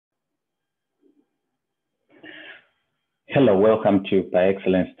Hello, welcome to By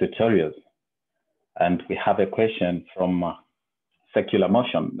Excellence Tutorials. And we have a question from circular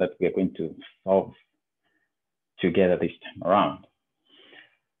motion that we're going to solve together this time around.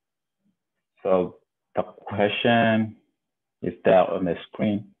 So the question is there on the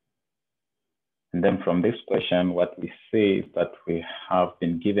screen. And then from this question, what we see is that we have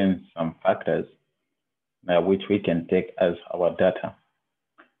been given some factors which we can take as our data.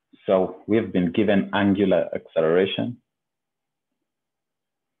 So we've been given angular acceleration,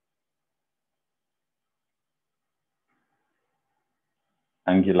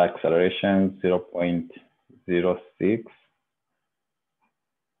 angular acceleration 0.06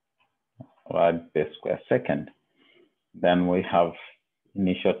 rad per square second. Then we have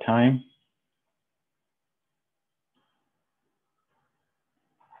initial time,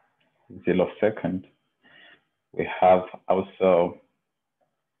 0 second. We have also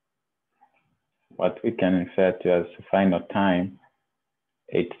what we can refer to as final time,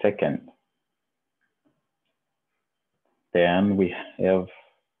 8 seconds. Then we have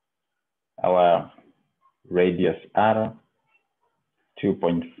our radius r,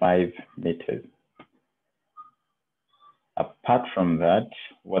 2.5 meters. Apart from that,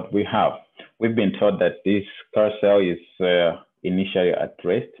 what we have, we've been told that this carousel is initially at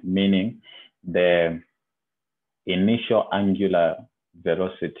rest, meaning the initial angular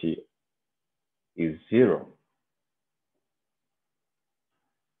velocity is 0.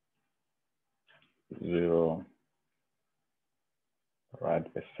 0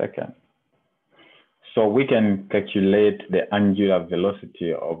 rad per second. So we can calculate the angular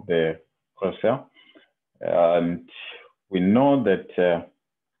velocity of the carousel. And we know that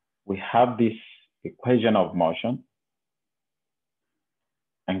we have this equation of motion,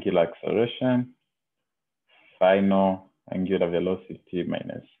 angular acceleration, final angular velocity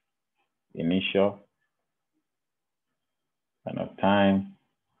minus initial, final time,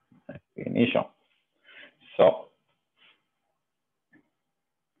 initial. So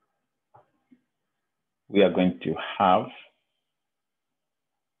we are going to have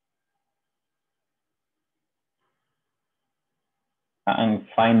and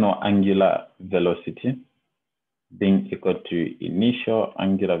final angular velocity being equal to initial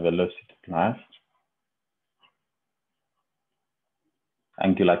angular velocity plus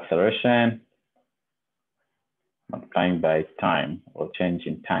angular acceleration multiplying by time or change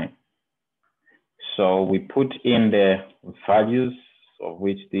in time. So we put in the values of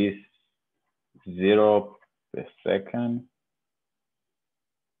which this 0 per second,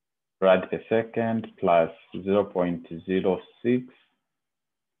 rad per second plus 0.06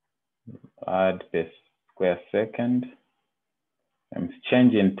 rad per square second, and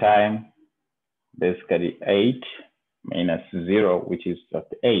change in time, basically 8 minus 0, which is just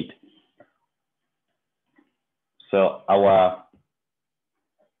 8. So our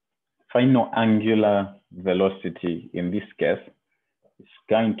final angular velocity in this case is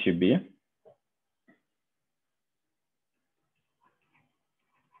going to be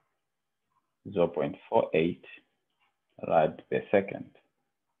 0.48 rad per second.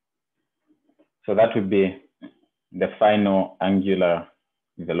 So that would be the final angular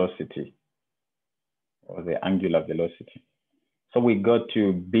velocity or the angular velocity. So we go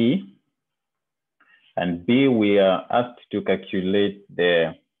to B, and B, we are asked to calculate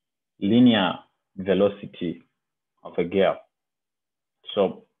the linear velocity of a gear.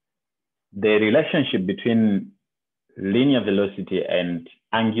 So the relationship between linear velocity and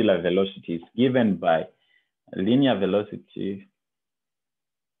angular velocity is given by linear velocity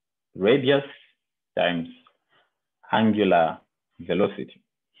radius times angular velocity.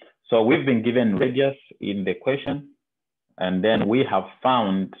 So we've been given radius in the question, and then we have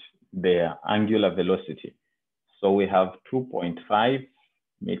found the angular velocity. So we have 2.5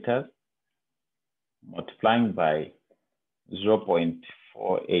 meters multiplying by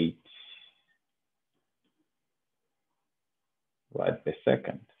 0.48 rad per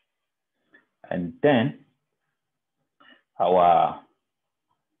second. And then our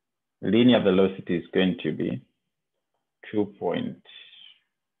linear velocity is going to be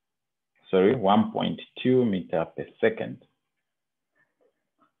 1.2 meters per second.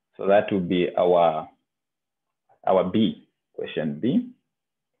 So that would be our B, question B.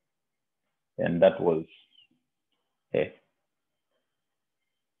 And that was A.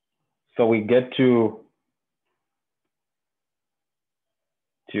 So we get to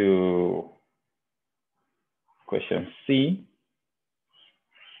question C.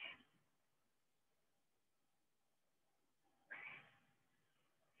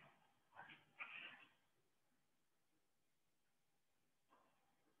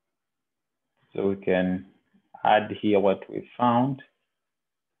 So we can add here what we found.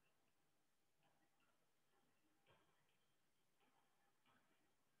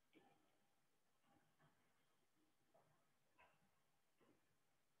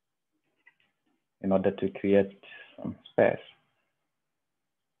 In order to create some space.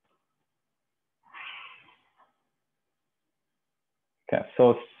 Okay,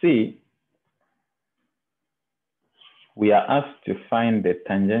 so C, we are asked to find the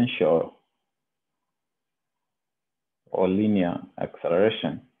tangential or linear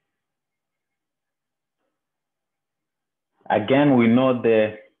acceleration. Again, we know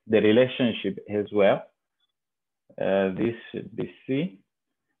the relationship as well. This should be C.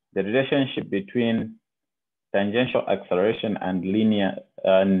 The relationship between tangential acceleration and linear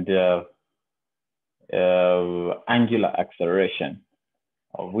and angular acceleration,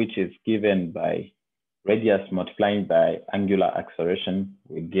 of which is given by radius multiplying by angular acceleration,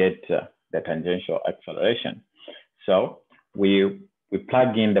 we get the tangential acceleration. So we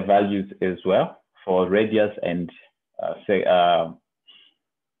plug in the values as well for radius and the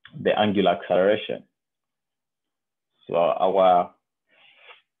angular acceleration. So our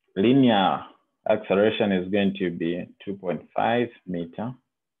linear acceleration is going to be 2.5 meter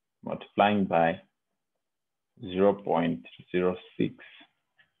multiplying by 0.06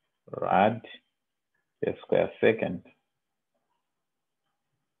 rad per square second.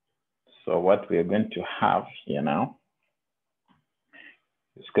 So what we're going to have here now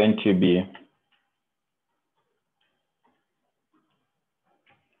is going to be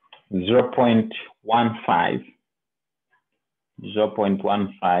 0.15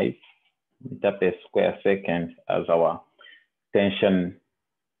 meter per square second as our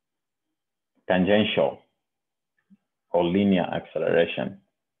tangential or linear acceleration.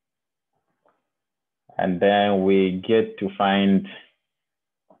 And then we get to find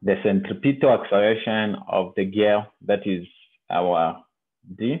the centripetal acceleration of the gear, that is our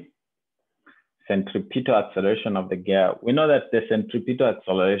D. Centripetal acceleration of the gear. We know that the centripetal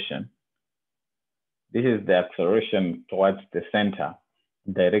acceleration, this is the acceleration towards the center,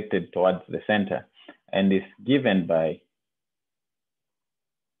 directed towards the center, and is given by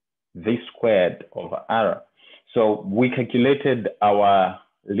V squared over R. So we calculated our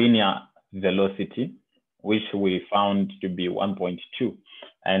linear velocity, which we found to be 1.2.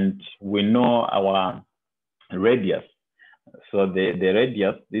 And we know our radius. So the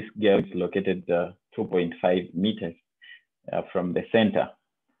radius, this gear is located 2.5 meters from the center.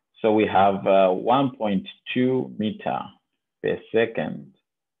 So we have 1.2 meter per second.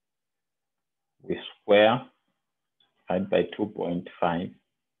 We square divided by 2.5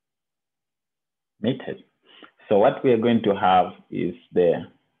 meters. So what we are going to have is the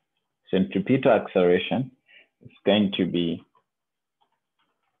centripetal acceleration. It's going to be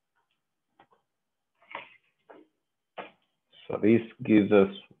so this gives us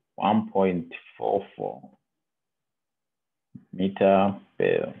 1.44 meter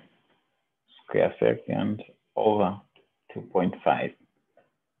per square second over 2.5.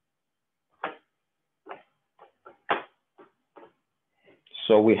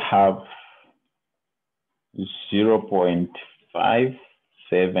 So we have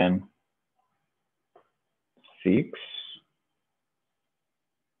 0.576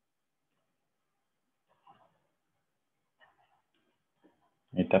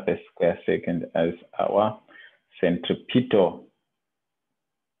 meter per square second as our centripetal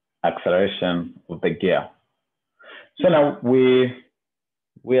acceleration of the gear. So now we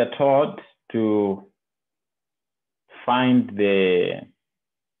are taught to find the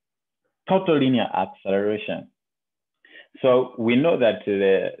total linear acceleration. So we know that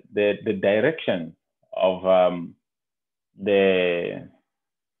the direction of the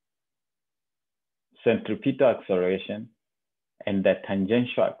centripetal acceleration and the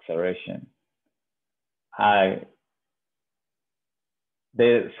tangential acceleration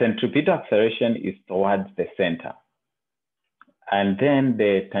the centripetal acceleration is towards the center. And then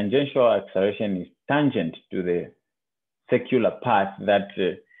the tangential acceleration is tangent to the circular path that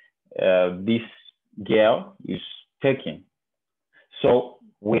this gear is taking. So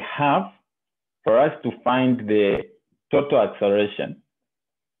we have, for us to find the total acceleration,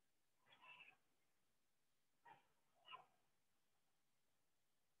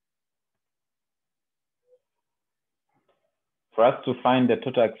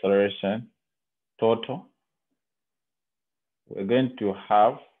 we're going to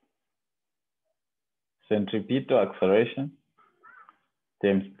have centripetal acceleration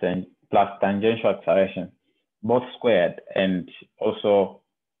plus tangential acceleration, both squared and also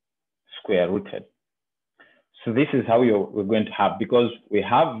square rooted. So this is how we're going to have, because we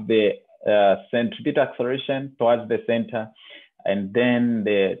have the centripetal acceleration towards the center, and then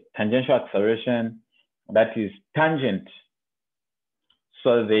the tangential acceleration that is tangent.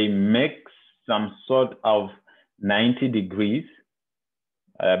 So they make some sort of 90 degrees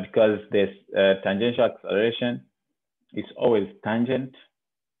because this tangential acceleration is always tangent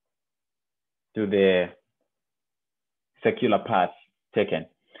to the circular path taken.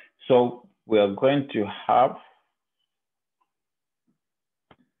 So we are going to have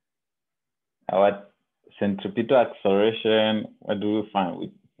our centripetal acceleration. What do we find?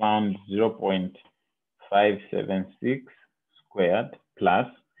 We found 0.576 squared plus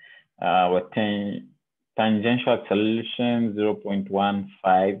our tangential acceleration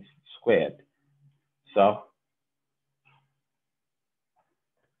 0.15 squared. So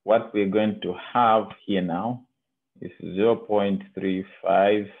what we're going to have here now is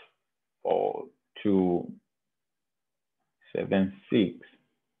 0.354276,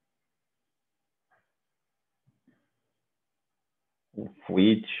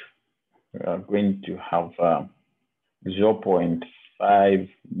 which we are going to have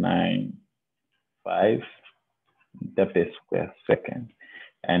 0.595 meter per square second.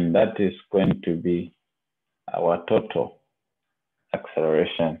 And that is going to be our total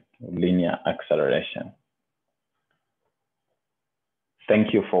acceleration, linear acceleration.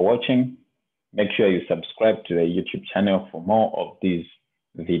 Thank you for watching. Make sure you subscribe to the YouTube channel for more of these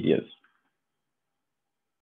videos.